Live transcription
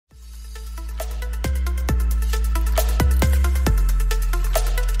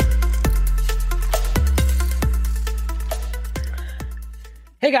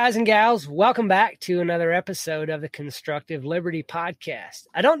Hey guys and gals, welcome back to another episode of the Constructive Liberty Podcast.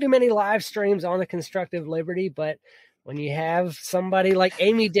 I don't do many live streams on the Constructive Liberty, but when you have somebody like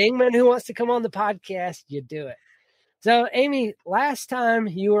Amy Dingman who wants to come on the podcast, you do it. So Amy, last time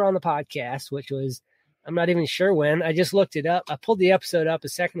you were on the podcast, which was, I'm not even sure when, I just looked it up. I pulled the episode up a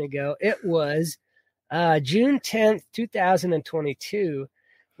second ago. It was June 10th, 2022.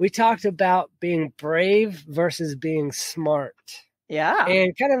 We talked about being brave versus being smart. Yeah.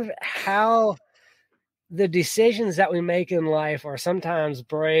 And kind of how the decisions that we make in life are sometimes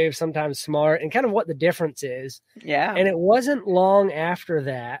brave, sometimes smart, and kind of what the difference is. Yeah. And it wasn't long after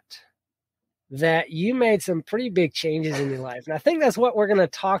that you made some pretty big changes in your life. And I think that's what we're going to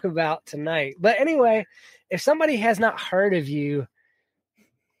talk about tonight. But anyway, if somebody has not heard of you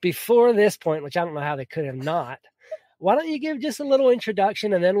before this point, which I don't know how they could have not, why don't you give just a little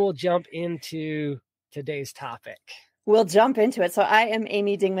introduction and then we'll jump into today's topic. We'll jump into it. So I am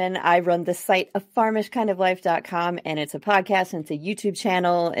Amy Dingman. I run the site afarmishkindoflife.com, and it's a podcast and it's a YouTube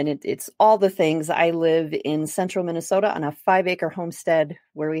channel, and it's all the things. I live in central Minnesota on a 5-acre homestead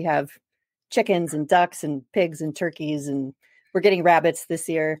where we have chickens and ducks and pigs and turkeys, and we're getting rabbits this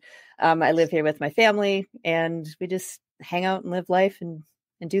year. I live here with my family, and we just hang out and live life and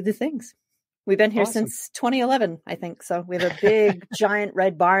do the things. We've been here since 2011, I think. So we have a big, giant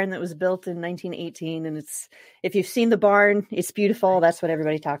red barn that was built in 1918. And if you've seen the barn, it's beautiful. That's what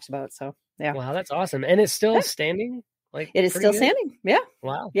everybody talks about. So, yeah. Wow, that's awesome. And it's still standing? Like it is still standing. Yeah.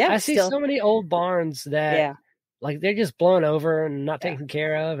 Wow. Yeah. I see so many old barns that like they're just blown over and not taken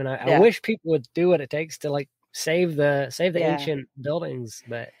care of. And I wish people would do what it takes to like save the ancient buildings.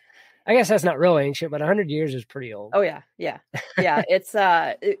 But I guess that's not real ancient, but 100 years is pretty old. Oh yeah. Yeah. Yeah. It's,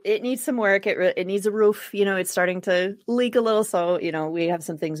 it needs some work. It needs a roof, it's starting to leak a little. So, we have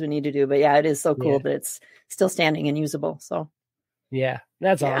some things we need to do, but yeah, it is so cool that it's still standing and usable. So yeah,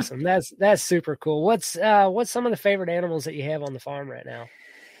 that's awesome. That's super cool. What's some of the favorite animals that you have on the farm right now?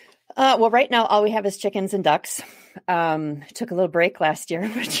 Well, right now, all we have is chickens and ducks. Took a little break last year,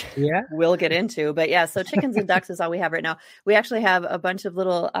 which we'll get into. But yeah, so chickens and ducks is all we have right now. We actually have a bunch of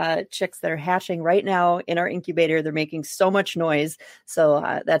little chicks that are hatching right now in our incubator. They're making so much noise.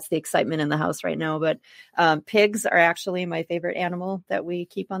 So that's the excitement in the house right now. But pigs are actually my favorite animal that we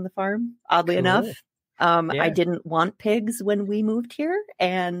keep on the farm, oddly enough. I didn't want pigs when we moved here,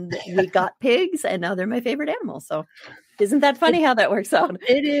 and we got pigs, and now they're my favorite animal. So isn't that funny how that works out?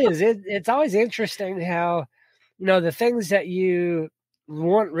 It is. It's always interesting how, the things that you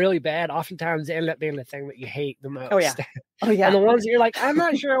want really bad oftentimes end up being the thing that you hate the most. Oh, yeah. Oh, yeah. And the ones that you're like, I'm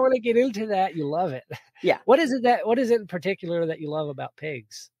not sure I want to get into that, you love it. Yeah. What is it in particular that you love about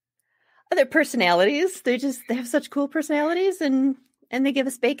pigs? Their personalities. They have such cool personalities, and they give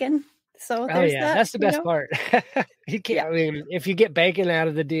us bacon. So that's the best part. You can't. I mean, if you get bacon out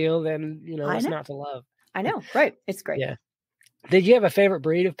of the deal, then it's not to love. I know, right? It's great. Yeah. Did you have a favorite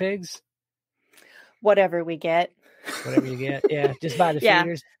breed of pigs? Whatever we get. Whatever you get, yeah. Just by the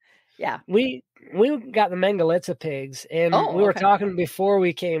feeders. Yeah. We got the Mangalitsa pigs, and we were talking before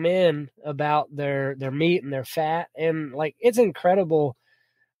we came in about their meat and their fat, and like it's incredible.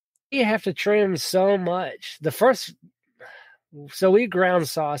 You have to trim so much. So we ground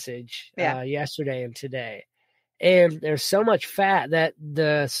sausage yesterday and today, and there's so much fat that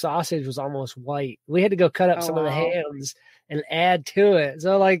the sausage was almost white. We had to go cut up some of the hams and add to it.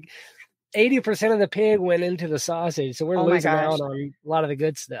 So like 80% of the pig went into the sausage. So we're losing out on a lot of the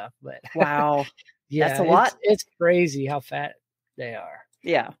good stuff. But wow, that's a lot. It's crazy how fat they are.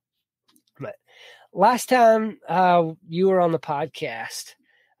 Yeah. But last time you were on the podcast,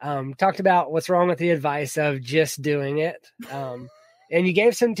 talked about what's wrong with the advice of just doing it. And you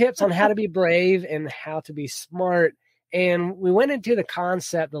gave some tips on how to be brave and how to be smart. And we went into the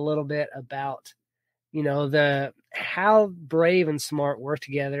concept a little bit about, how brave and smart work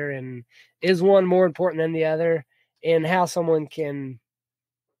together, and is one more important than the other, and how someone can,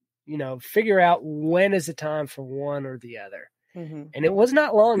 figure out when is the time for one or the other. Mm-hmm. And it was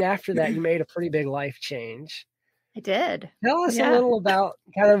not long after that you made a pretty big life change. I did. Tell us a little about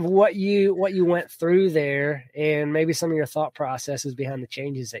kind of what you went through there, and maybe some of your thought processes behind the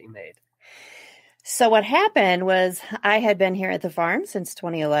changes that you made. So what happened was I had been here at the farm since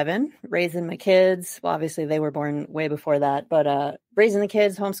 2011, raising my kids. Well, obviously they were born way before that, but raising the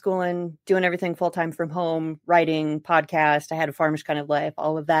kids, homeschooling, doing everything full-time from home, writing, podcast. I had a farmish kind of life,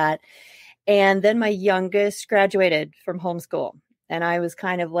 all of that. And then my youngest graduated from homeschool. And I was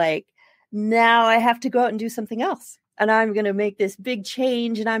kind of like, now I have to go out and do something else. I'm going to make this big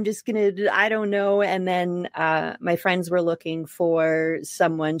change and I'm just going to, I don't know. And then my friends were looking for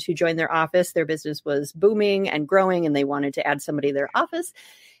someone to join their office. Their business was booming and growing and they wanted to add somebody to their office.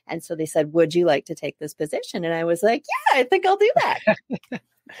 And so they said, would you like to take this position? And I was like, yeah, I think I'll do that.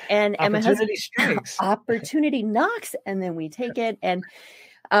 And my husband, opportunity knocks, and then we take it. And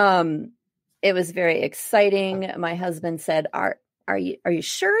it was very exciting. My husband said, Are you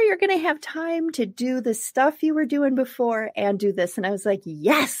sure you're going to have time to do the stuff you were doing before and do this? And I was like,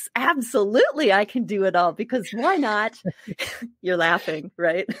 yes, absolutely. I can do it all, because why not? You're laughing,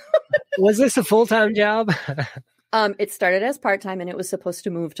 right? Was this a full-time job? It started as part-time and it was supposed to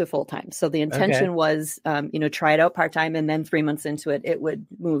move to full-time. So the intention was, try it out part-time, and then 3 months into it, it would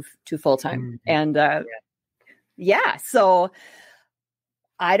move to full-time. And so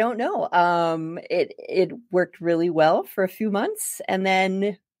I don't know. It worked really well for a few months, and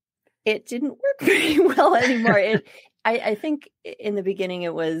then it didn't work very well anymore. I think in the beginning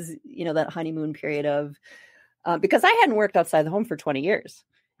it was, that honeymoon period of, because I hadn't worked outside the home for 20 years.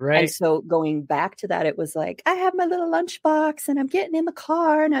 Right. And so going back to that, it was like, I have my little lunchbox and I'm getting in the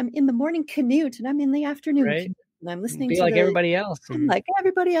car and I'm in the morning commute and I'm in the afternoon commute, and I'm listening to everybody else. I'm like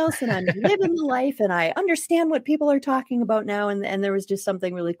everybody else, and I'm living the life, and I understand what people are talking about now. And there was just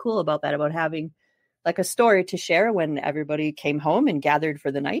something really cool about that, about having like a story to share when everybody came home and gathered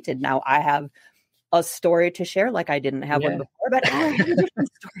for the night. And now I have a story to share, like I didn't have one before, but I have a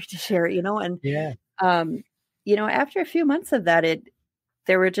different story to share, and after a few months of that,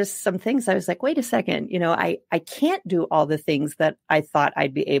 there were just some things I was like, wait a second, I can't do all the things that I thought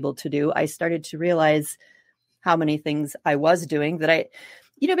I'd be able to do. I started to realize how many things I was doing that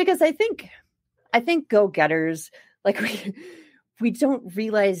because I think go-getters, like we don't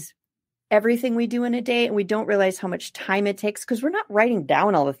realize everything we do in a day, and we don't realize how much time it takes because we're not writing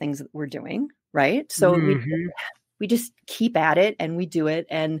down all the things that we're doing. Right. So we just keep at it and we do it.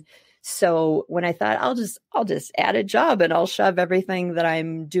 And so when I thought I'll just add a job and I'll shove everything that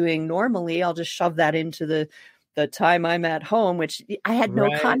I'm doing normally, I'll just shove that into the time I'm at home, which I had no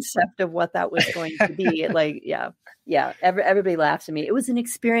concept of what that was going to be. Like, everybody laughs at me. It was an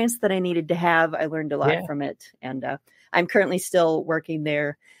experience that I needed to have. I learned a lot from it. And I'm currently still working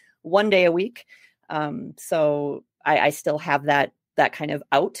there 1 day a week. So I still have that kind of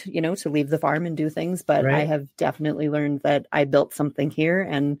out, to leave the farm and do things. But I have definitely learned that I built something here,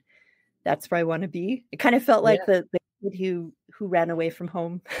 and that's where I want to be. It kind of felt like the kid who ran away from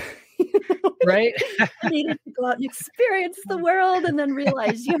home. Right. I needed to go out and experience the world, and then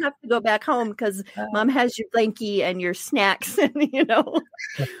realize you have to go back home because mom has your blankie and your snacks. And,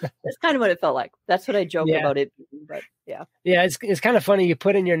 that's kind of what it felt like. That's what I joke about it. But yeah. It's kind of funny. You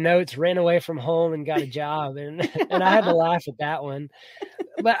put in your notes, ran away from home and got a job. And I had to laugh at that one.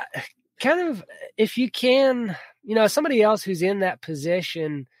 But kind of, if you can, somebody else who's in that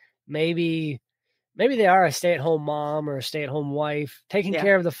position, maybe they are a stay-at-home mom or a stay-at-home wife taking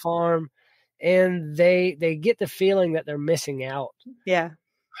care of the farm, and they get the feeling that they're missing out. Yeah.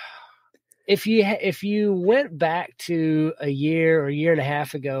 If you went back to a year or a year and a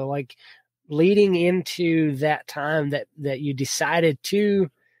half ago, like leading into that time that you decided to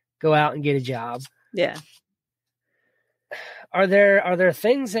go out and get a job. Yeah. Are there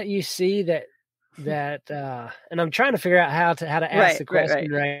things that you see that and I'm trying to figure out how to ask the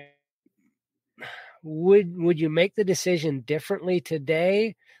question right. Would you make the decision differently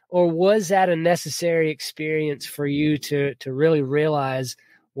today, or was that a necessary experience for you to really realize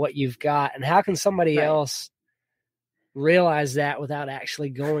what you've got? And how can somebody else realize that without actually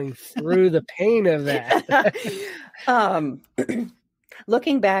going through the pain of that?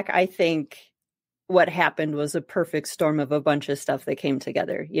 Looking back, I think what happened was a perfect storm of a bunch of stuff that came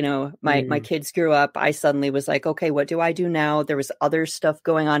together. My kids grew up. I suddenly was like, okay, what do I do now? There was other stuff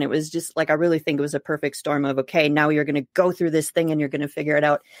going on. It was just like, I really think it was a perfect storm of, okay, now you're going to go through this thing and you're going to figure it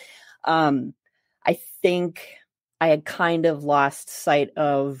out. I think I had kind of lost sight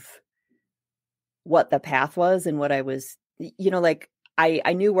of what the path was and what I was, like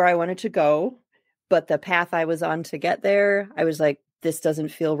I knew where I wanted to go, but the path I was on to get there, I was like, this doesn't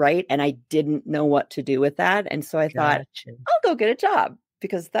feel right. And I didn't know what to do with that. And so I thought, I'll go get a job,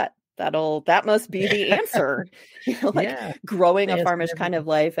 because that must be the answer, growing a farmer's kind of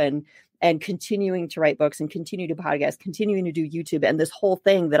life and continuing to write books and continue to podcast, continuing to do YouTube. And this whole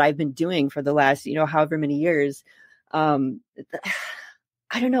thing that I've been doing for the last, however many years, I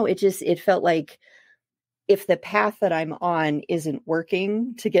don't know. It felt like if the path that I'm on isn't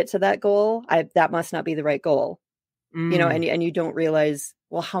working to get to that goal, that must not be the right goal. And you don't realize,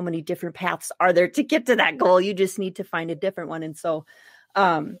 well, how many different paths are there to get to that goal? You just need to find a different one. And so,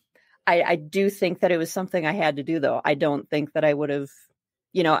 I I do think that it was something I had to do, though. I don't think that I would have,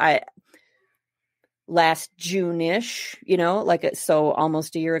 last June-ish, so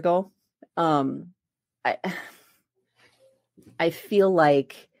almost a year ago. I feel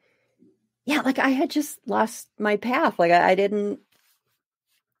like, I had just lost my path. Like I didn't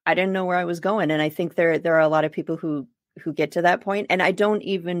know where I was going. And I think there are a lot of people who get to that point. And I don't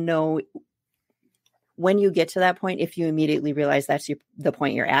even know when you get to that point, if you immediately realize that's the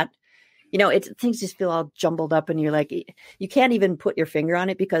point you're at. Things just feel all jumbled up, and you're like, you can't even put your finger on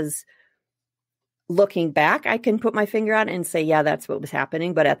it, because looking back, I can put my finger on it and say, yeah, that's what was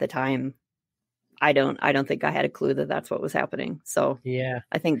happening. But at the time, I don't think I had a clue that that's what was happening. So yeah,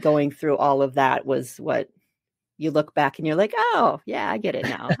 I think going through all of that was what you look back and you're like, oh yeah, I get it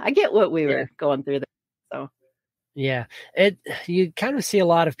now. I get what we were going through there. So yeah, you kind of see a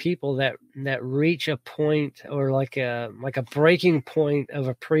lot of people that reach a point, or like a breaking point of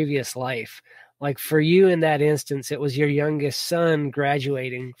a previous life. Like for you in that instance, it was your youngest son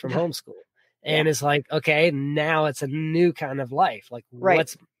graduating from homeschool. And it's like, okay, now it's a new kind of life. Like,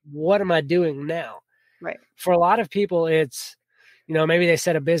 what am I doing now? Right. For a lot of people, it's, maybe they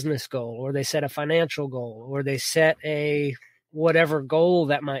set a business goal, or they set a financial goal, or they set a whatever goal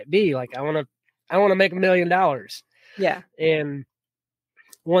that might be. Like, I want to make $1 million. Yeah. And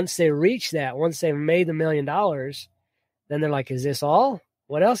once they reach that, once they've made the $1 million, then they're like, is this all?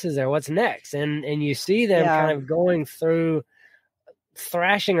 What else is there? What's next? And you see them kind of going through,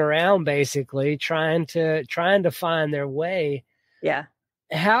 thrashing around, basically trying to find their way. Yeah.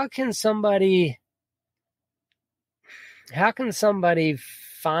 How can somebody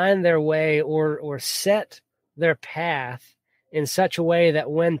find their way or set their path in such a way that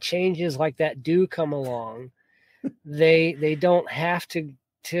when changes like that do come along, they don't have to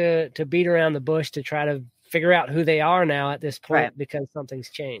beat around the bush to try to figure out who they are now at this point, because something's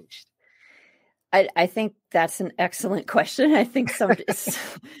changed? I think that's an excellent question. I think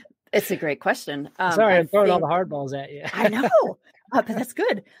it's a great question. Sorry, I'm throwing all the hardballs at you. I know, but that's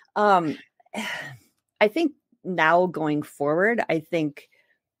good. I think now going forward, I think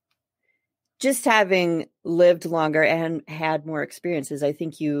just having lived longer and had more experiences, I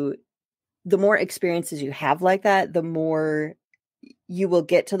think the more experiences you have like that, the more you will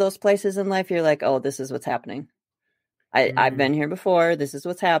get to those places in life. You're like, oh, this is what's happening. I've been here before. This is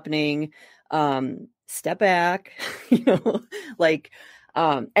what's happening. Step back, and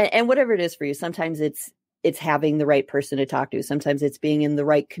whatever it is for you. Sometimes it's having the right person to talk to. Sometimes it's being in the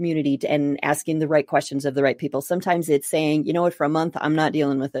right community and asking the right questions of the right people. Sometimes it's saying, you know what, for a month, I'm not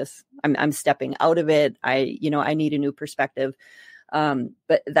dealing with this. I'm stepping out of it. I need a new perspective.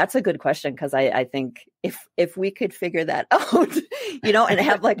 But that's a good question, because I think if we could figure that out, and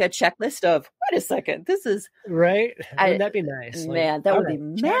have like a checklist of, wait a second, this is right. That'd be nice. Man, that would be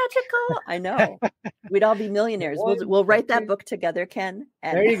magical. I know. We'd all be millionaires. We'll write that book together, Ken.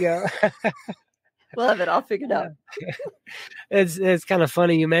 And there you go. We'll have it all figured out. It's kind of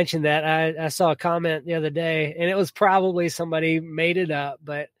funny you mentioned that. I saw a comment the other day, and it was probably somebody made it up,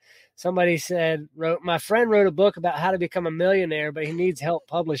 but somebody said, my friend wrote a book about how to become a millionaire, but he needs help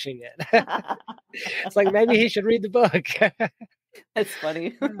publishing it. It's like, maybe he should read the book. That's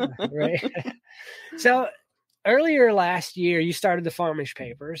funny. Right. So earlier last year, you started the Farmish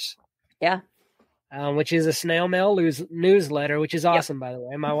Papers. Yeah. Which is a snail mail newsletter, which is awesome, by the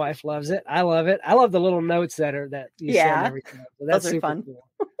way. My wife loves it. I love it. I love the little notes that you send every time. So that's those are super fun. Cool.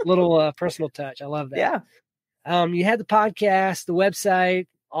 Little personal touch. I love that. Yeah. You had the podcast, the website,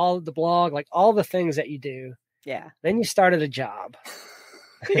 all the blog, like all the things that you do. Yeah. Then you started a job.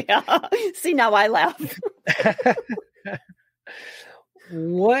 Yeah. See, now I laugh.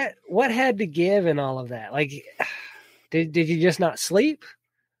 What had to give in all of that? Like, did you just not sleep,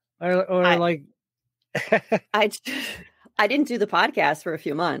 or I didn't do the podcast for a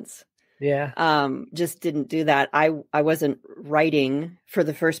few months. Yeah. Just didn't do that. I wasn't writing for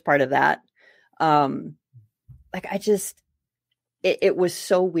the first part of that. It was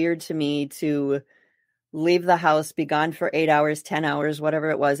so weird to me to leave the house, be gone for 8 hours, 10 hours, whatever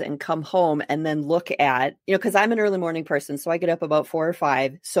it was, and come home and then look at, because I'm an early morning person. So I get up about 4 or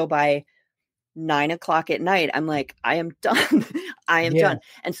 5. So by 9 o'clock at night, I'm like, I am done. I am done.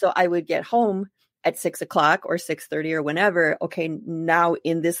 And so I would get home at 6 o'clock or 6:30 or whenever. Okay, now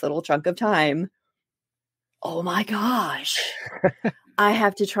in this little chunk of time, oh my gosh, I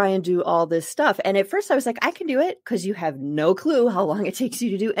have to try and do all this stuff. And at first I was like, I can do it, because you have no clue how long it takes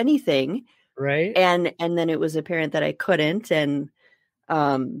you to do anything. Right. And then it was apparent that I couldn't. And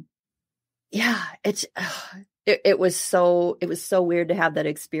it was so weird to have that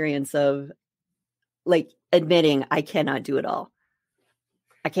experience of like admitting I cannot do it all.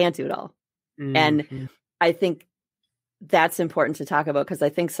 I can't do it all. Mm-hmm. And I think that's important to talk about, because I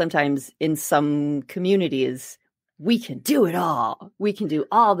think sometimes in some communities, we can do it all. We can do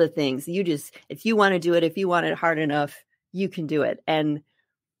all the things. If you want to do it, if you want it hard enough, you can do it. And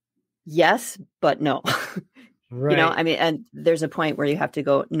yes, but no. Right. You know, I mean, and there's a point where you have to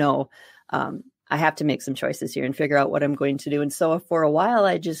go, no, I have to make some choices here and figure out what I'm going to do. And so for a while,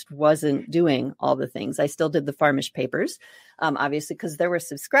 I just wasn't doing all the things. I still did the Farmish papers, obviously, because there were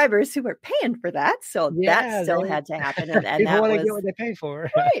subscribers who were paying for that. So that still had to happen. And people want to get what they pay for.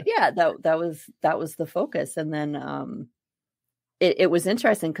 Right. Yeah. That was the focus. And then it was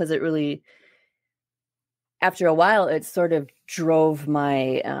interesting because it really, after a while, it sort of drove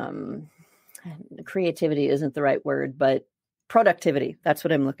my creativity isn't the right word, but productivity. That's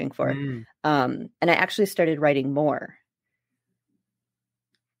what I'm looking for. And I actually started writing more.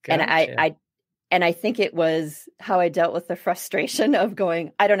 Gotcha. And I think it was how I dealt with the frustration of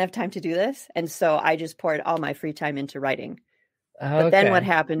going, I don't have time to do this. And so I just poured all my free time into writing. But then what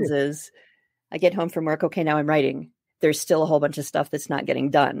happens is I get home from work. Okay, now I'm writing. There's still a whole bunch of stuff that's not getting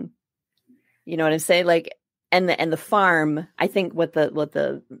done. You know what I'm saying? Like, and the farm, I think what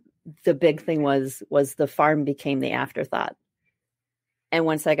the big thing was the farm became the afterthought. And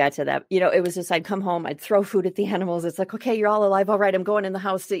once I got to that, you know, it was just, I'd come home, I'd throw food at the animals. It's like, okay, you're all alive. All right. I'm going in the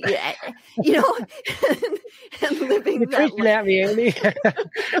house to, you know, and living that life. At me, Amy.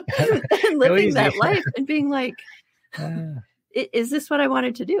 And living that life and being like, is this what I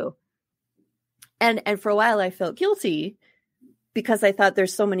wanted to do? And for a while I felt guilty because I thought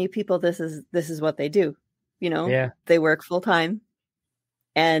there's so many people, this is what they do. You know, They work full time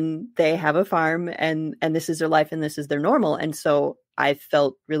and they have a farm and this is their life and this is their normal. And so I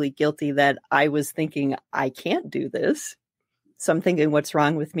felt really guilty that I was thinking I can't do this. So I'm thinking, what's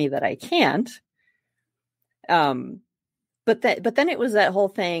wrong with me that I can't? But then it was that whole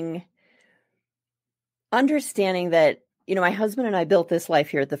thing, understanding that, you know, my husband and I built this life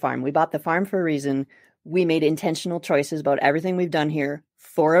here at the farm. We bought the farm for a reason. We made intentional choices about everything we've done here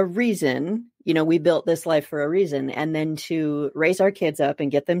for a reason. You know, we built this life for a reason. And then to raise our kids up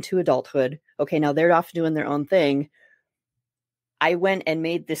and get them to adulthood. Okay, now they're off doing their own thing. I went and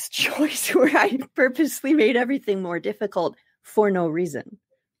made this choice where I purposely made everything more difficult for no reason.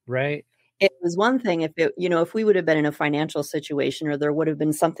 Right. It was one thing if we would have been in a financial situation or there would have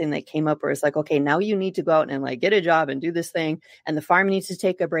been something that came up where it's like, okay, now you need to go out and like get a job and do this thing and the farm needs to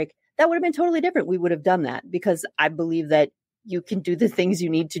take a break. That would have been totally different. We would have done that because I believe that you can do the things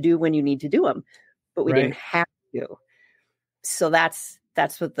you need to do when you need to do them, but we didn't have to. So that's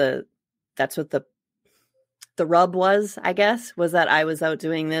what the rub was, I guess, was that I was out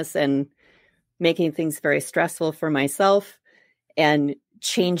doing this and making things very stressful for myself and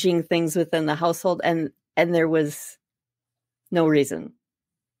changing things within the household. And there was no reason,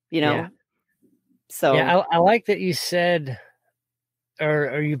 you know? Yeah. So I like that you said,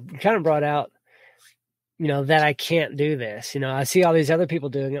 or you kind of brought out, you know, that I can't do this. You know, I see all these other people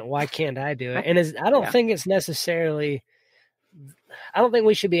doing it. Why can't I do it? And I don't think it's necessarily, I don't think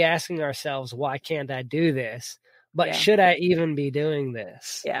we should be asking ourselves, why can't I do this? But should I even be doing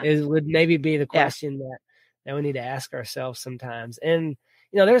this? It would maybe be the question that we need to ask ourselves sometimes. And,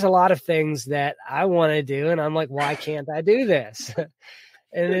 you know, there's a lot of things that I want to do. And I'm like, why can't I do this?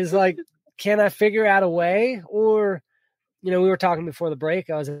 And it's like, can I figure out a way? Or, you know, we were talking before the break,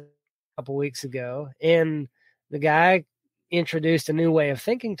 I was a couple weeks ago, and the guy introduced a new way of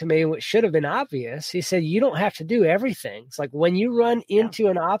thinking to me, which should have been obvious. He said, you don't have to do everything. It's like when you run into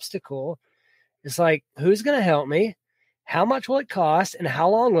an obstacle, it's like, who's going to help me? How much will it cost? And how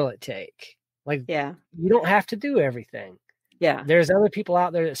long will it take? Like, you don't have to do everything. Yeah. There's other people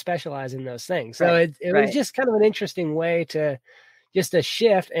out there that specialize in those things. So it was just kind of an interesting way to just a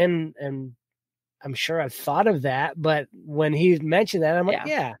shift. And I'm sure I've thought of that, but when he mentioned that, I'm like,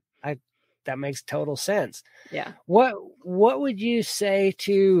 that makes total sense. Yeah. What would you say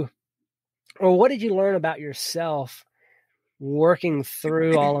to, or what did you learn about yourself working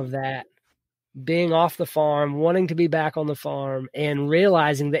through all of that, being off the farm, wanting to be back on the farm, and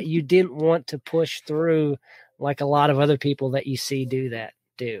realizing that you didn't want to push through like a lot of other people that you see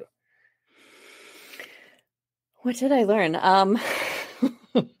do? What did I learn?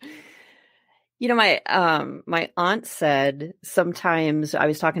 You know, my aunt said sometimes, I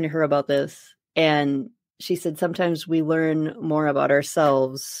was talking to her about this, and she said sometimes we learn more about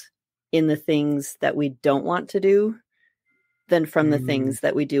ourselves in the things that we don't want to do than from the things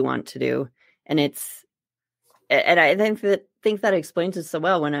that we do want to do. And I think think that explains it so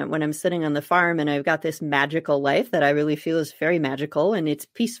well when I'm sitting on the farm and I've got this magical life that I really feel is very magical, and it's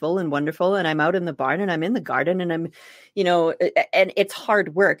peaceful and wonderful. And I'm out in the barn and I'm in the garden and I'm, and it's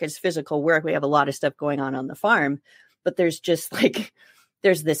hard work. It's physical work. We have a lot of stuff going on the farm, but there's just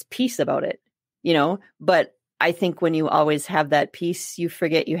there's this peace about it, but I think when you always have that peace, you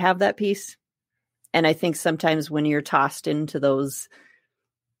forget you have that peace. And I think sometimes when you're tossed into those,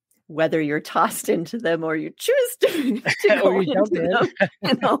 whether you're tossed into them or you choose to go into them,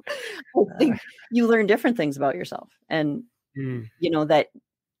 I think you learn different things about yourself, and that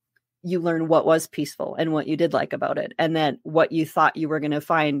you learn what was peaceful and what you did like about it, and then what you thought you were going to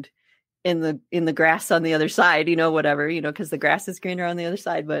find in the grass on the other side, whatever, because the grass is greener on the other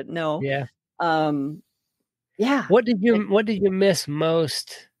side, but no. Yeah. Yeah. What did you miss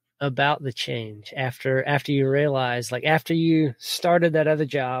most about the change after you realized, like after you started that other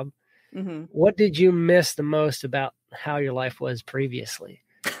job? Mm-hmm. What did you miss the most about how your life was previously?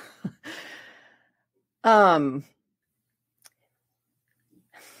 It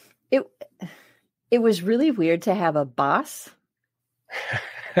was really weird to have a boss.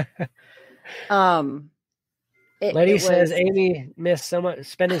 Lady says Amy missed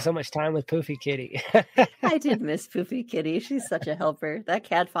spending so much time with Poofy Kitty. I did miss Poofy Kitty. She's such a helper. That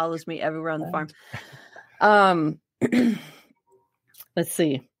cat follows me everywhere on the farm. Let's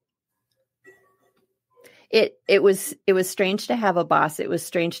see. It was strange to have a boss. It was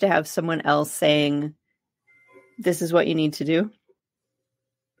strange to have someone else saying, "This is what you need to do."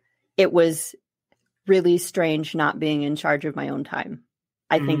 It was really strange not being in charge of my own time.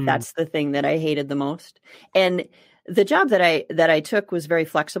 I think that's the thing that I hated the most. And the job that I took was very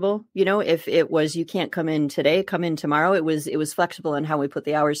flexible. If it was, you can't come in today, come in tomorrow. It was flexible in how we put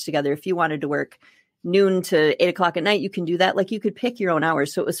the hours together. If you wanted to work noon to 8:00 at night, you can do that. Like, you could pick your own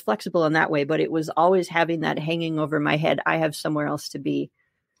hours. So it was flexible in that way, but it was always having that hanging over my head. I have somewhere else to be.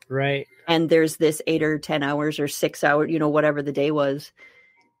 Right. And there's this 8 or 10 hours or 6 hours, whatever the day was,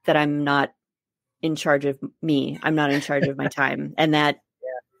 that I'm not in charge of me. I'm not in charge of my time. And that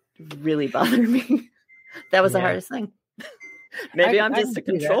really bothered me. That was the hardest thing. Maybe I'm just a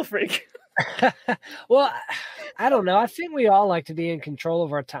control freak. Well, I don't know. I think we all like to be in control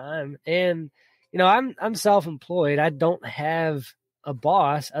of our time. And, I'm self-employed. I don't have a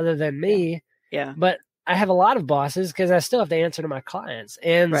boss other than me. Yeah. But I have a lot of bosses because I still have to answer to my clients.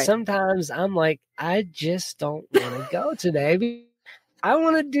 And sometimes I'm like, I just don't want to go today. I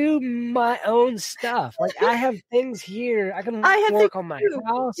want to do my own stuff. Like, I have things here. I can work on my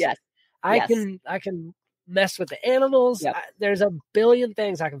house. Yes. I can mess with the animals. Yep. There's a billion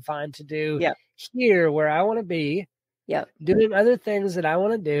things I can find to do here where I want to be. Doing other things that I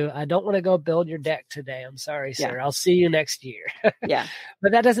want to do. I don't want to go build your deck today. I'm sorry, sir. I'll see you next year.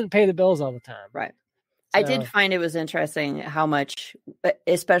 But that doesn't pay the bills all the time. Right. So. I did find it was interesting how much,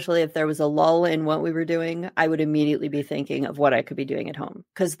 especially if there was a lull in what we were doing, I would immediately be thinking of what I could be doing at home,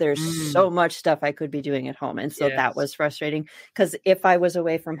 because there's so much stuff I could be doing at home. And so that was frustrating, because if I was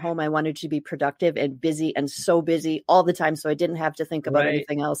away from home, I wanted to be productive and busy, and so busy all the time. So I didn't have to think about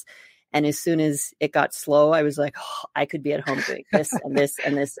anything else. And as soon as it got slow, I was like, I could be at home doing this and this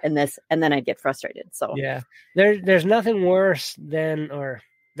and this and this. And then I'd get frustrated. So there's nothing worse than,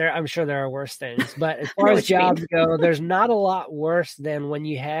 I'm sure there are worse things, but as far as jobs go, there's not a lot worse than when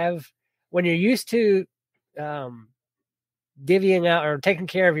you're used to divvying out or taking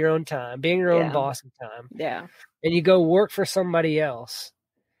care of your own time, being your own boss of time. Yeah. And you go work for somebody else.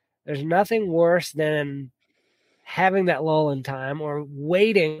 There's nothing worse than having that lull in time or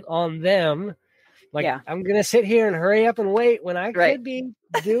waiting on them. Like, I'm going to sit here and hurry up and wait when I could be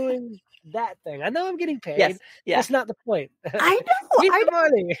doing that thing. I know I'm getting paid. Yes. That's not the point. I know. Keep the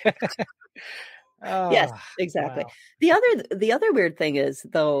money. Yes, exactly. Wow. The other weird thing is,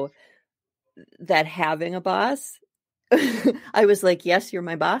 though, that having a boss, I was like, yes, you're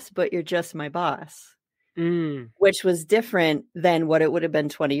my boss, but you're just my boss. Which was different than what it would have been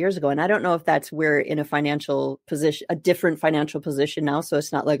 20 years ago. And I don't know if that's we're in a different financial position now. So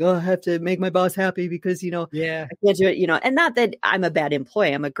it's not like, I have to make my boss happy because, I can't do it, and not that I'm a bad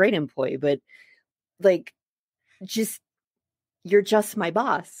employee. I'm a great employee, but like, you're just my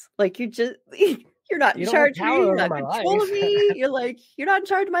boss. Like, you're not in charge of me. You're not in control of me. You're not in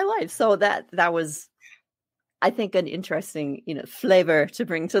charge of my life. So that was, I think, an interesting, flavor to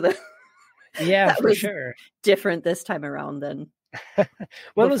bring to the, for sure. Different this time around than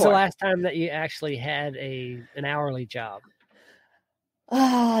when was the last time that you actually had an hourly job?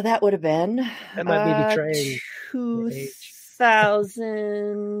 Oh, that would have been, that might be betraying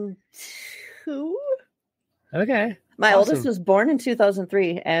 2002. Okay. My oldest was born in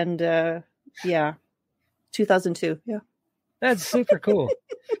 2003, and 2002. Yeah. That's super cool.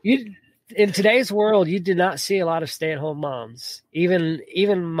 In today's world, you do not see a lot of stay-at-home moms,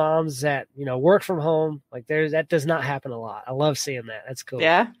 even moms that, work from home. Like that does not happen a lot. I love seeing that. That's cool.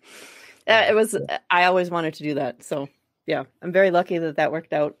 Yeah. It was, I always wanted to do that. So yeah, I'm very lucky that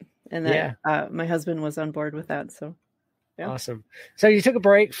worked out and that my husband was on board with that. So yeah. Awesome. So you took a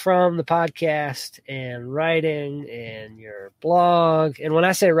break from the podcast and writing and your blog. And when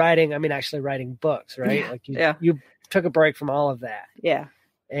I say writing, I mean actually writing books, right? Like you took a break from all of that. Yeah.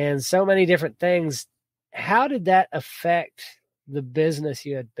 And so many different things. How did that affect the business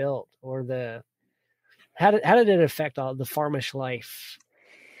you had built, or how did it affect all the farmish life?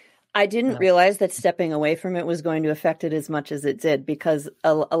 I didn't realize that stepping away from it was going to affect it as much as it did, because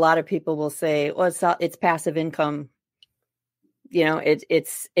a lot of people will say, well, it's passive income.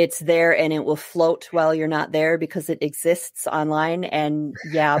 It's there and it will float while you're not there because it exists online. And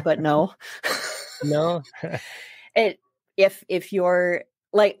but no, no, if you're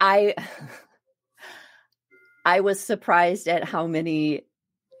like, I was surprised at how many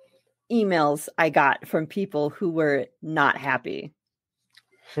emails I got from people who were not happy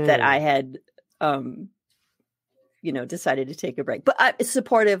that I had, decided to take a break. But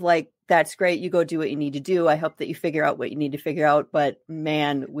supportive, like, that's great. You go do what you need to do. I hope that you figure out what you need to figure out. But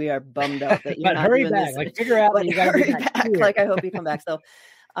man, we are bummed out that you're not hurry doing back. this. Like, figure out. You gotta hurry back. Like, I hope you come back. So,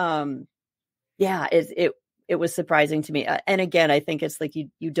 it was surprising to me. And again, I think it's like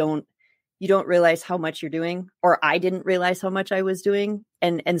you don't realize how much you're doing, or I didn't realize how much I was doing.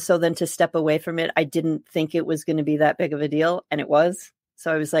 And so then to step away from it, I didn't think it was going to be that big of a deal. And it was.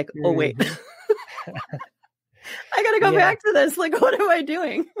 So I was like, oh, wait, I got to go back to this. Like, what am I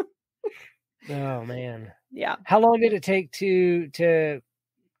doing? Oh, man. Yeah. How long did it take to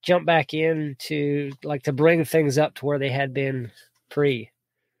jump back in to bring things up to where they had been pre?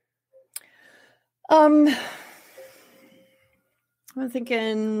 I'm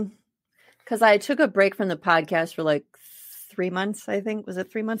thinking, because I took a break from the podcast for like 3 months, I think. Was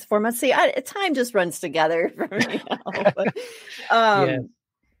it 3 months, 4 months? See, time just runs together for me now. But,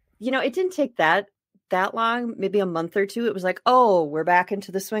 it didn't take that long, maybe a month or two. It was like, oh, we're back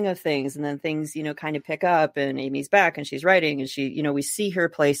into the swing of things. And then things, kind of pick up, and Amy's back and she's writing, and she, we see her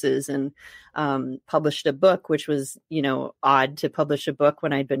places, and published a book, which was, odd to publish a book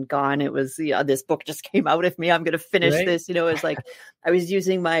when I'd been gone. It was, this book just came out of me. I'm going to finish this. It was like, I was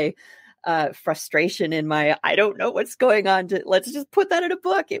using my frustration in my, I don't know what's going on, to let's just put that in a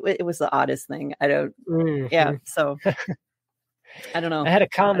book. It was the oddest thing. I don't, so I don't know. I had a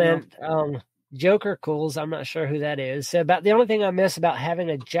comment, Joker Cools, I'm not sure who that is, said about the only thing I miss about having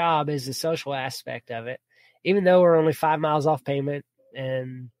a job is the social aspect of it. Even though we're only 5 miles off pavement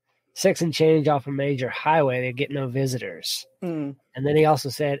and 6 and change off a major highway, they get no visitors. And then he also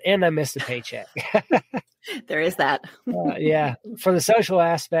said, and I missed the paycheck. There is that. For the social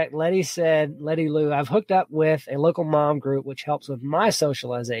aspect, Letty Lou, I've hooked up with a local mom group, which helps with my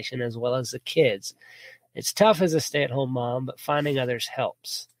socialization as well as the kids. It's tough as a stay-at-home mom, but finding others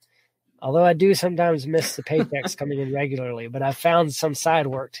helps. Although I do sometimes miss the paychecks coming in regularly, but I've found some side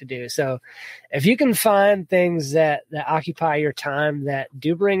work to do. So if you can find things that occupy your time, that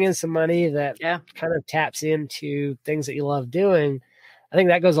do bring in some money, that kind of taps into things that you love doing, I think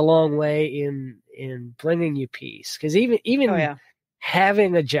that goes a long way in bringing you peace. Because even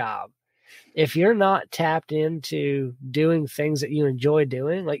having a job, if you're not tapped into doing things that you enjoy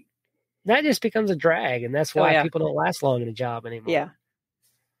doing, like, that just becomes a drag. And that's why people don't last long in a job anymore.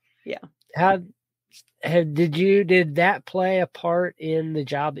 Yeah. How did that play a part in the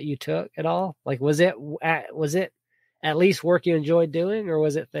job that you took at all? Like, was it at least work you enjoyed doing, or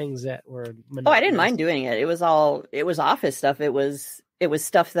was it things that were monotonous? Oh, I didn't mind doing it. It was office stuff. It was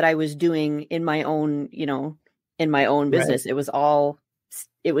stuff that I was doing in my own, in my own business. Right.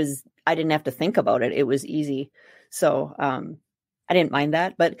 I didn't have to think about it. It was easy. So, I didn't mind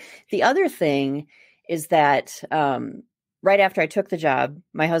that. But the other thing is that, right after I took the job,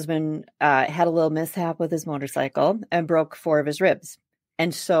 my husband had a little mishap with his motorcycle and broke 4 of his ribs.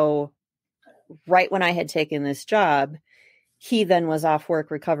 And so right when I had taken this job, he then was off work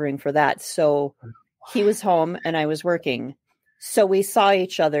recovering for that. So he was home and I was working. So we saw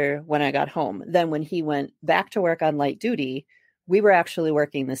each other when I got home. Then when he went back to work on light duty, we were actually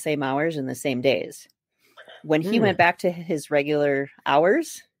working the same hours and the same days. When he went back to his regular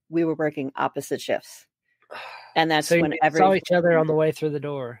hours, we were working opposite shifts. And that's so when saw each other on the way through the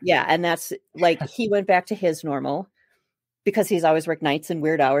door. Yeah. And that's like, he went back to his normal because he's always worked nights and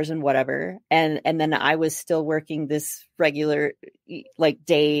weird hours and whatever. And then I was still working this regular, like,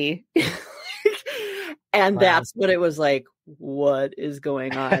 day. And that's what it was like, what is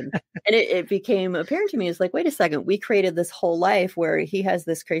going on? And it became apparent to me. It's like, wait a second, we created this whole life where he has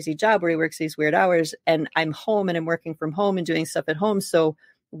this crazy job where he works these weird hours, and I'm home and I'm working from home and doing stuff at home. So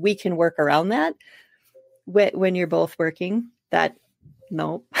we can work around that. When you're both working, that,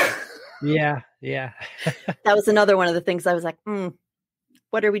 nope. Yeah. That was another one of the things I was like,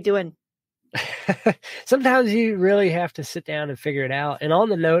 what are we doing? Sometimes you really have to sit down and figure it out. And on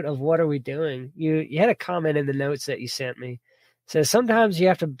the note of what are we doing, you had a comment in the notes that you sent me. It says sometimes you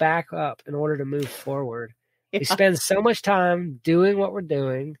have to back up in order to move forward. Yeah. We spend so much time doing what we're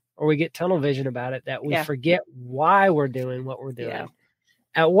doing, or we get tunnel vision about it, that we forget why we're doing what we're doing. Yeah.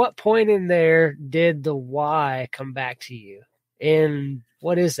 At what point in there did the why come back to you? And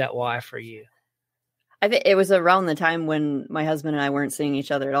what is that why for you? I think it was around the time when my husband and I weren't seeing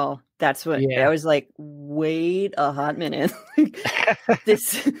each other at all. That's what I was like, wait a hot minute.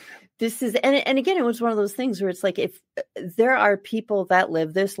 This is, and again, it was one of those things where it's like, if there are people that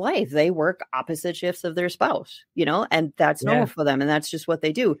live this life, they work opposite shifts of their spouse, and that's normal for them. And that's just what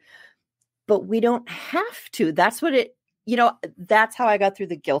they do. But we don't have to. That's what that's how I got through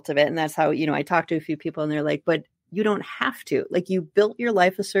the guilt of it. And that's how, I talked to a few people and they're like, but you don't have to. Like, you built your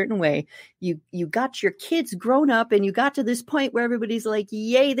life a certain way. You got your kids grown up, and you got to this point where everybody's like,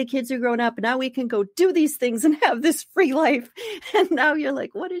 yay, the kids are grown up. And now we can go do these things and have this free life. And now you're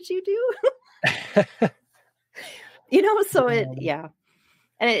like, what did you do? So and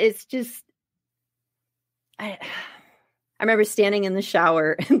it's just, I remember standing in the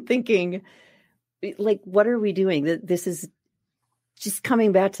shower and thinking, like, what are we doing? This is just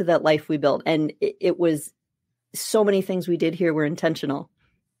coming back to that life we built. And it was, so many things we did here were intentional,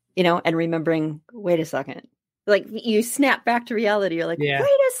 and remembering, wait a second, like you snap back to reality. You're like, wait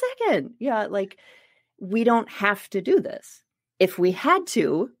a second. Yeah. Like, we don't have to do this. If we had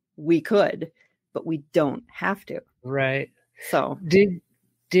to, we could, but we don't have to. Right. So did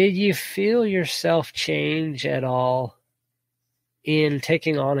you feel yourself change at all in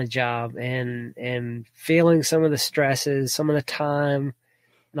taking on a job and feeling some of the stresses, some of the time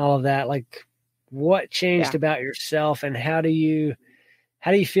and all of that? Like, what changed about yourself, and how do you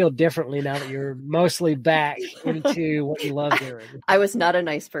feel differently now that you're mostly back into what you love doing? I was not a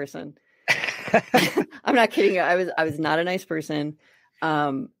nice person. I'm not kidding you. I was not a nice person,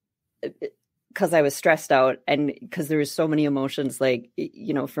 because I was stressed out, and because there was so many emotions, like,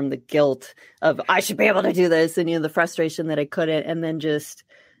 from the guilt of I should be able to do this, and the frustration that I couldn't, and then just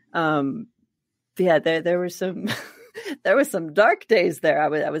there were some there was some dark days there.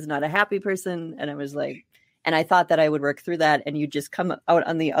 I was not a happy person, and I was like, and I thought that I would work through that, and you just come out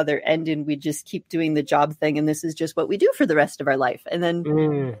on the other end, and we just keep doing the job thing, and this is just what we do for the rest of our life. And then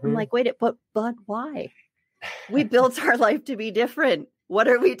I'm like, wait, but why? We built our life to be different. What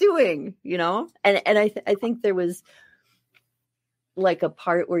are we doing? And I think there was like a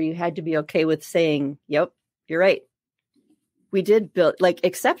part where you had to be okay with saying, yep, you're right. We did build, like,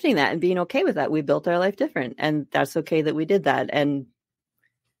 accepting that and being okay with that. We built our life different, and that's okay that we did that. And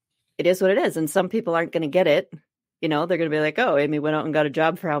it is what it is. And some people aren't going to get it. They're going to be like, oh, Amy went out and got a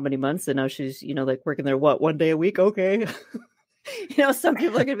job for how many months? And now she's, like working there, one day a week? Okay. Some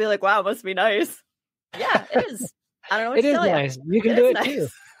people are going to be like, wow, it must be nice. Yeah, it is. I don't know what it to is tell nice. You. You can do it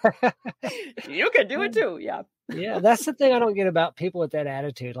too. You can do it too. Yeah. Yeah. That's the thing I don't get about people with that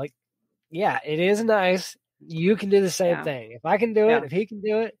attitude. Like, yeah, it is nice. You can do the same thing. If I can do it, if he can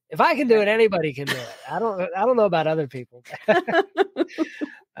do it, if I can do it, anybody can do it. I don't know about other people.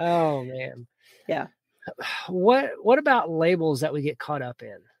 Oh man. Yeah. What about labels that we get caught up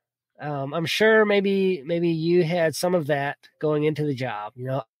in? I'm sure maybe you had some of that going into the job,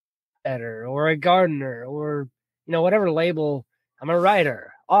 editor or a gardener or, whatever label. I'm a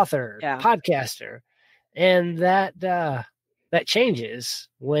writer, author, podcaster. And that changes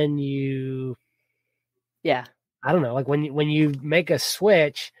when you, I don't know, like when you make a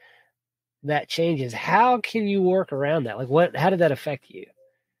switch, that changes. How can you work around that? Like how did that affect you?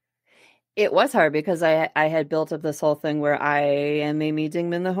 It was hard because I had built up this whole thing where I am Amy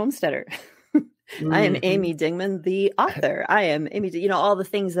Dingman, the homesteader. I am Amy Dingman, the author. I am Amy, all the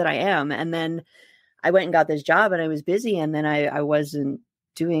things that I am. And then I went and got this job and I was busy, and then I wasn't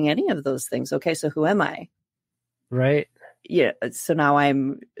doing any of those things. Okay, so who am I? Right. Yeah. So now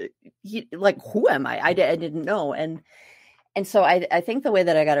I'm like, who am I? I didn't know. And so I think the way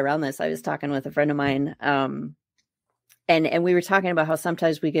that I got around this, I was talking with a friend of mine, and we were talking about how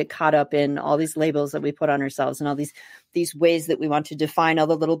sometimes we get caught up in all these labels that we put on ourselves and all these ways that we want to define all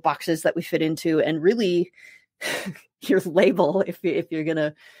the little boxes that we fit into. And really your label, if you're going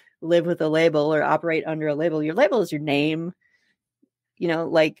to live with a label or operate under a label, your label is your name.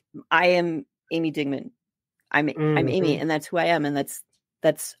 Like, I am Amy Dingman. I'm Amy, and that's who I am. And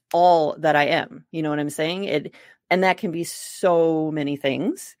that's all that I am. You know what I'm saying? And that can be so many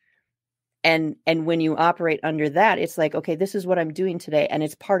things. And when you operate under that, it's like, okay, this is what I'm doing today. And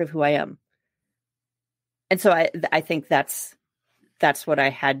it's part of who I am. And so I think that's what I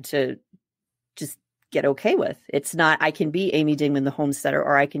had to just get okay with. It's not, I can be Amy Dingman, the homesteader,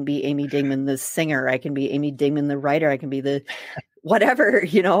 or I can be Amy Dingman, the singer. I can be Amy Dingman, the writer. I can be the whatever,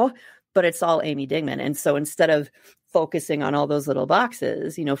 but it's all Amy Dingman. And so instead of focusing on all those little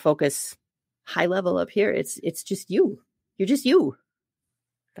boxes, focus high level up here. It's just you. You're just you.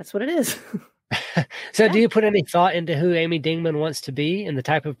 That's what it is. So do you put any thought into who Amy Dingman wants to be and the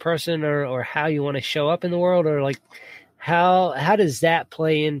type of person or how you want to show up in the world, or like how does that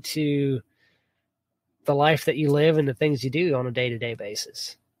play into the life that you live and the things you do on a day-to-day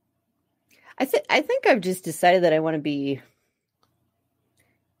basis? I think I've just decided that I want to be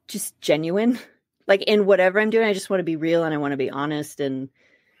just genuine. Like in whatever I'm doing, I just want to be real and I want to be honest and,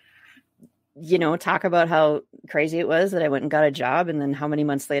 talk about how crazy it was that I went and got a job. And then how many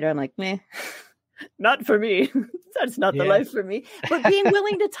months later, I'm like, meh, not for me. That's not the life for me. But being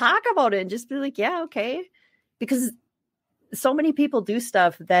willing to talk about it and just be like, yeah, okay. Because so many people do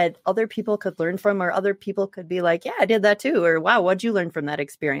stuff that other people could learn from, or other people could be like, yeah, I did that too. Or wow, what'd you learn from that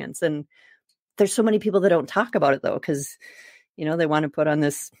experience? And there's so many people that don't talk about it though, because, they want to put on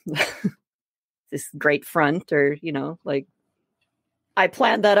this, this great front, or, like I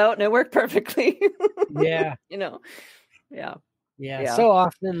planned that out and it worked perfectly. Yeah. Yeah. So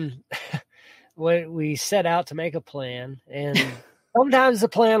often when we set out to make a plan, and sometimes the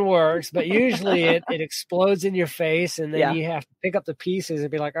plan works, but usually it explodes in your face, and then you have to pick up the pieces and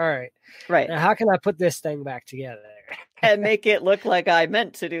be like, all right, now how can I put this thing back together? And make it look like I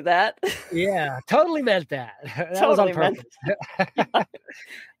meant to do that. Yeah, totally meant that. That totally was on purpose.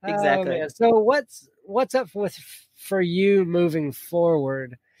 Exactly. So what's up for you moving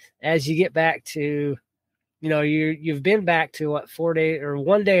forward as you get back to, you've been back to what, 4 days or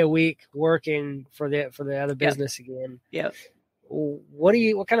 1 day a week working for the other business again. Yep.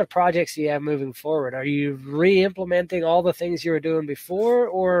 What kind of projects do you have moving forward? Are you re-implementing all the things you were doing before,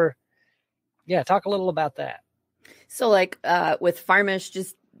 or talk a little about that. So like with Farmish,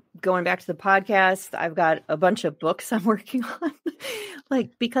 just going back to the podcast, I've got a bunch of books I'm working on,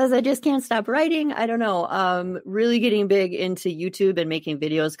 like, because I just can't stop writing. I don't know. Really getting big into YouTube and making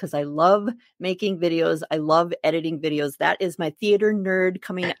videos, because I love making videos. I love editing videos. That is my theater nerd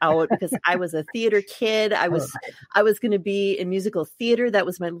coming out, because I was a theater kid. I was going to be in musical theater. That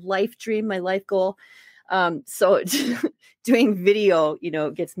was my life dream, my life goal. So doing video,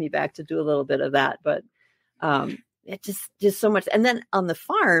 gets me back to do a little bit of that, but it just so much. And then on the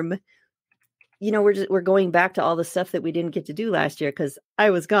farm, we're going back to all the stuff that we didn't get to do last year because I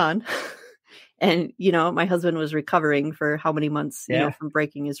was gone. And, my husband was recovering for how many months, from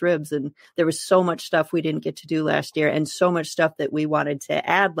breaking his ribs. And there was so much stuff we didn't get to do last year, and so much stuff that we wanted to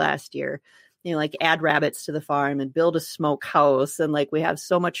add last year, like add rabbits to the farm and build a smoke house. And like, we have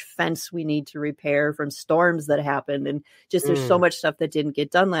so much fence we need to repair from storms that happened. And just, there's so much stuff that didn't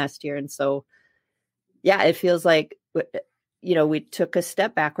get done last year. And so, yeah, it feels like, we took a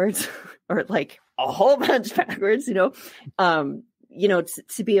step backwards, or like a whole bunch backwards, to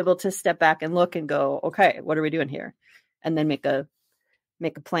be able to step back and look and go, okay, what are we doing here? And then make a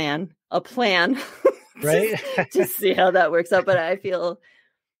plan, right? to see how that works out. But I feel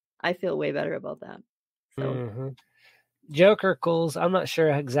way better about that. So. Joe Kirkles, I'm not sure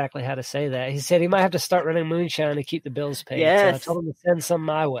exactly how to say that. He said he might have to start running moonshine to keep the bills paid. Yes. So I told him to send some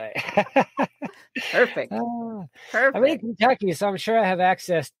my way. Perfect. Perfect. I'm in Kentucky, so I'm sure I have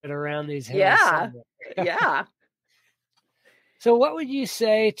access to it around these hills. Yeah. So what would you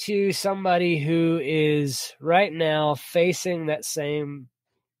say to somebody who is right now facing that same,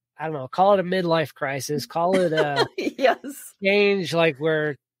 I don't know, call it a midlife crisis, call it a change, like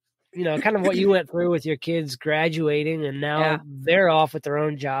where, kind of what you went through with your kids graduating, and now they're off with their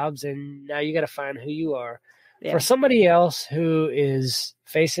own jobs, and now you got to find who you are. For somebody else who is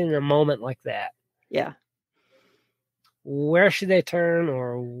facing a moment like that, where should they turn,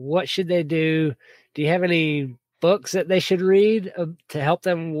 or what should they do? Do you have any books that they should read to help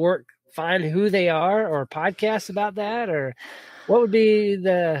them find who they are, or podcasts about that, or what would be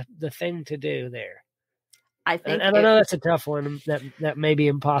the thing to do there? I think, and I know that's a tough one that may be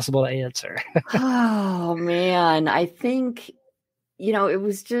impossible to answer. Oh man, I think, it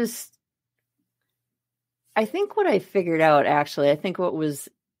was just, I think what I figured out, actually, I think what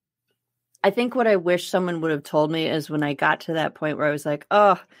I wish someone would have told me is when I got to that point where I was like,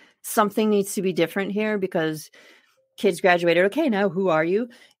 oh, something needs to be different here, because kids graduated. Okay, now who are you?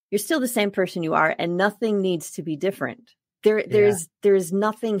 you're still the same person you are, and nothing needs to be different. There's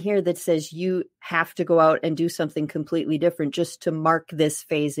nothing here that says you have to go out and do something completely different just to mark this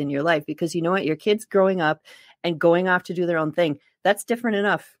phase in your life, because you know what? Your kids growing up and going off to do their own thing, that's different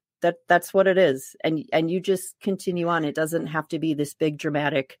enough. That's what it is. And you just continue on. It doesn't have to be this big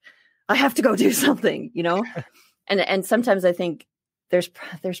dramatic, I have to go do something, you know? and sometimes I think there's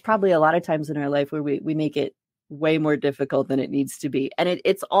probably a lot of times in our life where we make it way more difficult than it needs to be. And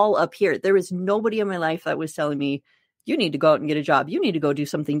it's all up here. There was nobody in my life that was telling me, you need to go out and get a job. You need to go do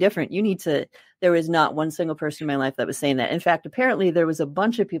something different. There was not one single person in my life that was saying that. In fact, apparently there was a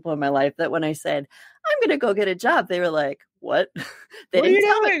bunch of people in my life that when I said, I'm going to go get a job, they were like, what? They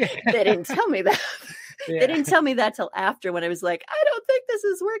didn't tell me that. Yeah. They didn't tell me that till after, when I was like, I don't think this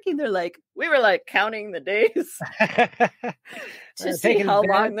is working. They're like, we were like counting the days to see how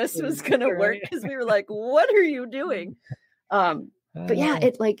long this was going to work. Because we were like, what are you doing? But yeah,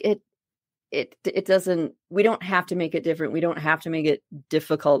 it doesn't, we don't have to make it different. We don't have to make it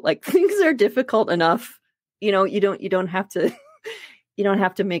difficult. Like, things are difficult enough, you know, you don't have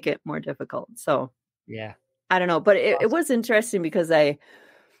to make it more difficult. So yeah, I don't know, but it was interesting because I,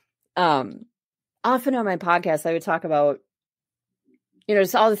 often on my podcast, I would talk about, you know,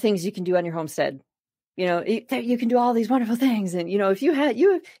 just all the things you can do on your homestead. You know, you can do all these wonderful things. And, you know, if you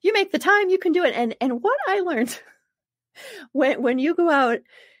make the time, you can do it. And what I learned when you go out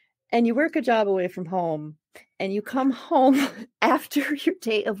and you work a job away from home and you come home after your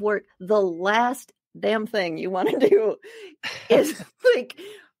day of work, the last damn thing you want to do is like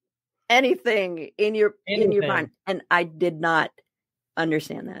anything in your mind. And I did not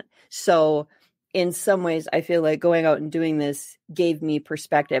understand that. So in some ways, I feel like going out and doing this gave me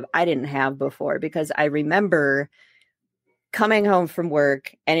perspective I didn't have before, because I remember coming home from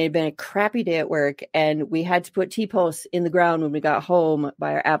work and it had been a crappy day at work, and we had to put T-posts in the ground when we got home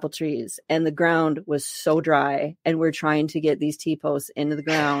by our apple trees, and the ground was so dry, and we're trying to get these T-posts into the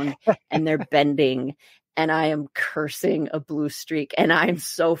ground and they're bending, and I am cursing a blue streak and I'm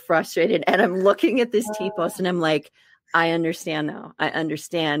so frustrated, and I'm looking at this T-post and I'm like, I understand now. I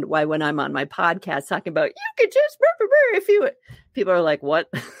understand why when I'm on my podcast talking about, you could just, if you, people are like, what?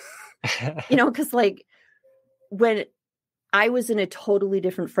 You know, because like when I was in a totally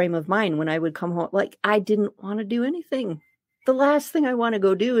different frame of mind when I would come home, like I didn't want to do anything. The last thing I want to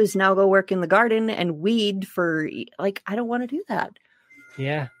go do is now go work in the garden and weed for, like, I don't want to do that.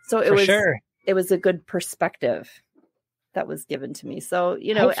 Yeah. So it was a good perspective that was given to me. So,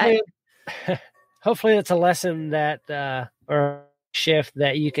 you know, hopefully it's a lesson that, or shift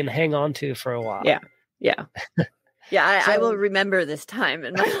that you can hang on to for a while. Yeah. Yeah. Yeah. I will remember this time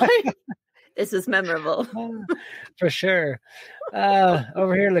in my life. This is memorable. For sure.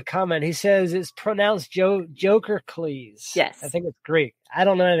 Over here in the comment, he says it's pronounced Jokercles. Yes. I think it's Greek. I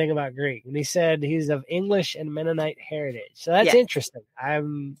don't know anything about Greek. And he said he's of English and Mennonite heritage. So that's interesting.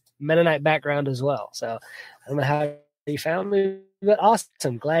 I'm Mennonite background as well. So I don't know how you found me, but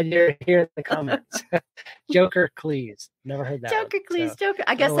awesome. Glad you're here in the comments. Jokercles. Never heard that. Jokercles. Joker.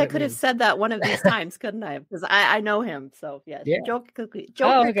 I guess I could have said that one of these times, couldn't I? Because I know him. So yeah. Jokercles.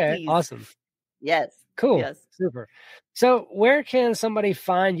 Oh, okay. Awesome. Yes. Cool. Yes. Super. So where can somebody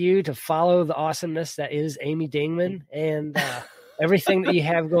find you to follow the awesomeness that is Amy Dingman and everything that you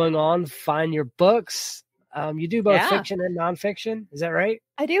have going on? Find your books. You do both fiction and nonfiction. Is that right?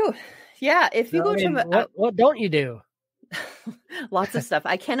 I do. Yeah. If you go to what don't you do? Lots of stuff.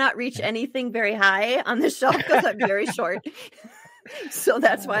 I cannot reach anything very high on the shelf because I'm very short. So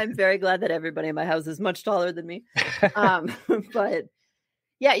that's why I'm very glad that everybody in my house is much taller than me. But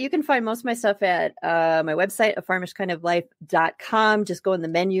yeah, you can find most of my stuff at my website, afarmishkindoflife.com. Just go in the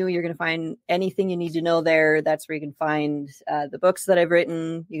menu. You're going to find anything you need to know there. That's where you can find the books that I've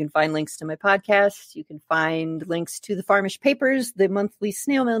written. You can find links to my podcast. You can find links to the Farmish Papers, the monthly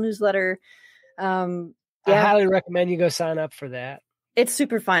snail mail newsletter. I highly recommend you go sign up for that. It's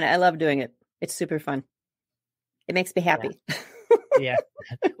super fun. I love doing it. It's super fun. It makes me happy. Yeah.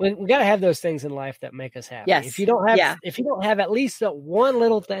 We got to have those things in life that make us happy. Yes. If you don't have at least that one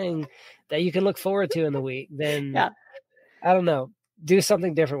little thing that you can look forward to in the week, then I don't know, do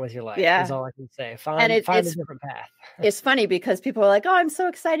something different with your life. Yeah. Is all I can say. Find a different path. It's funny because people are like, oh, I'm so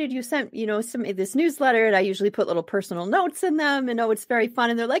excited you sent, this newsletter, and I usually put little personal notes in them, and it's very fun.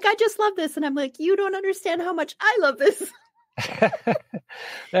 And they're like, I just love this. And I'm like, you don't understand how much I love this.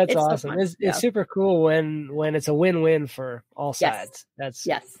 That's awesome. So it's super cool when it's a win-win for all sides. That's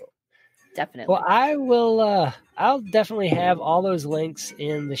cool. Definitely. Well, I will I'll definitely have all those links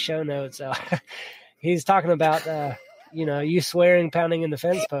in the show notes. He's talking about you swearing, pounding in the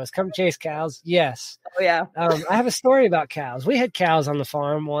fence post. Come chase cows. Yes. Oh yeah. I have a story about cows. We had cows on the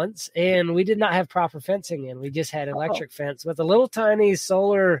farm once, and we did not have proper fencing in. We just had electric fence with a little tiny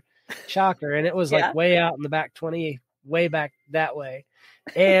solar shocker, and it was like way out in the back 20, way back that way.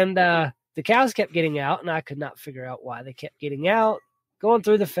 And the cows kept getting out, and I could not figure out why they kept getting out, going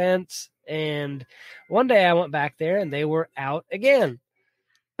through the fence. And one day I went back there, and they were out again.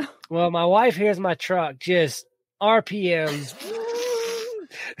 Well, my wife hears my truck just RPMs.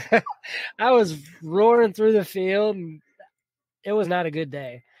 I was roaring through the field, and it was not a good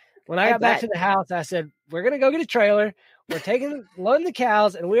day. When I got back to the house, I said, we're going to go get a trailer. We're loading the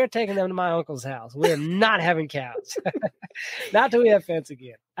cows, and we are taking them to my uncle's house. We are not having cows. Not till we have fence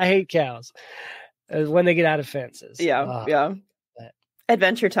again. I hate cows when they get out of fences. Yeah.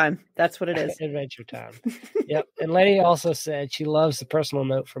 Adventure time. That's what it is. Adventure time. Yep. And Lenny also said she loves the personal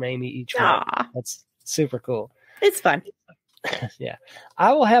note from Amy each week. That's super cool. It's fun. Yeah.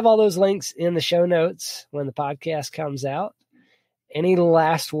 I will have all those links in the show notes when the podcast comes out. Any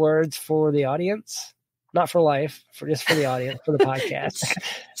last words for the audience? Not for life, just for the audience, for the podcast.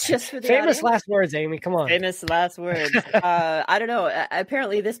 Just for the famous audience? Last words, Amy. Come on. Famous last words. I don't know.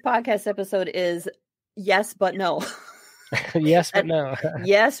 Apparently, this podcast episode is yes, but no. Yes, but no.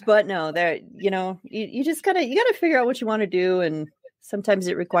 Yes, but no. There, you just gotta figure out what you want to do, and sometimes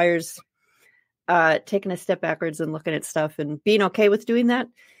it requires taking a step backwards and looking at stuff and being okay with doing that,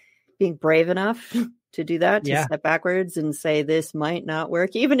 being brave enough to do that, to step backwards and say this might not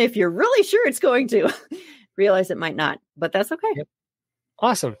work, even if you're really sure it's going to. Realize it might not, but that's okay. Yep.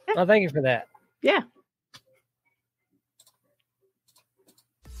 Awesome. Well, thank you for that. Yeah.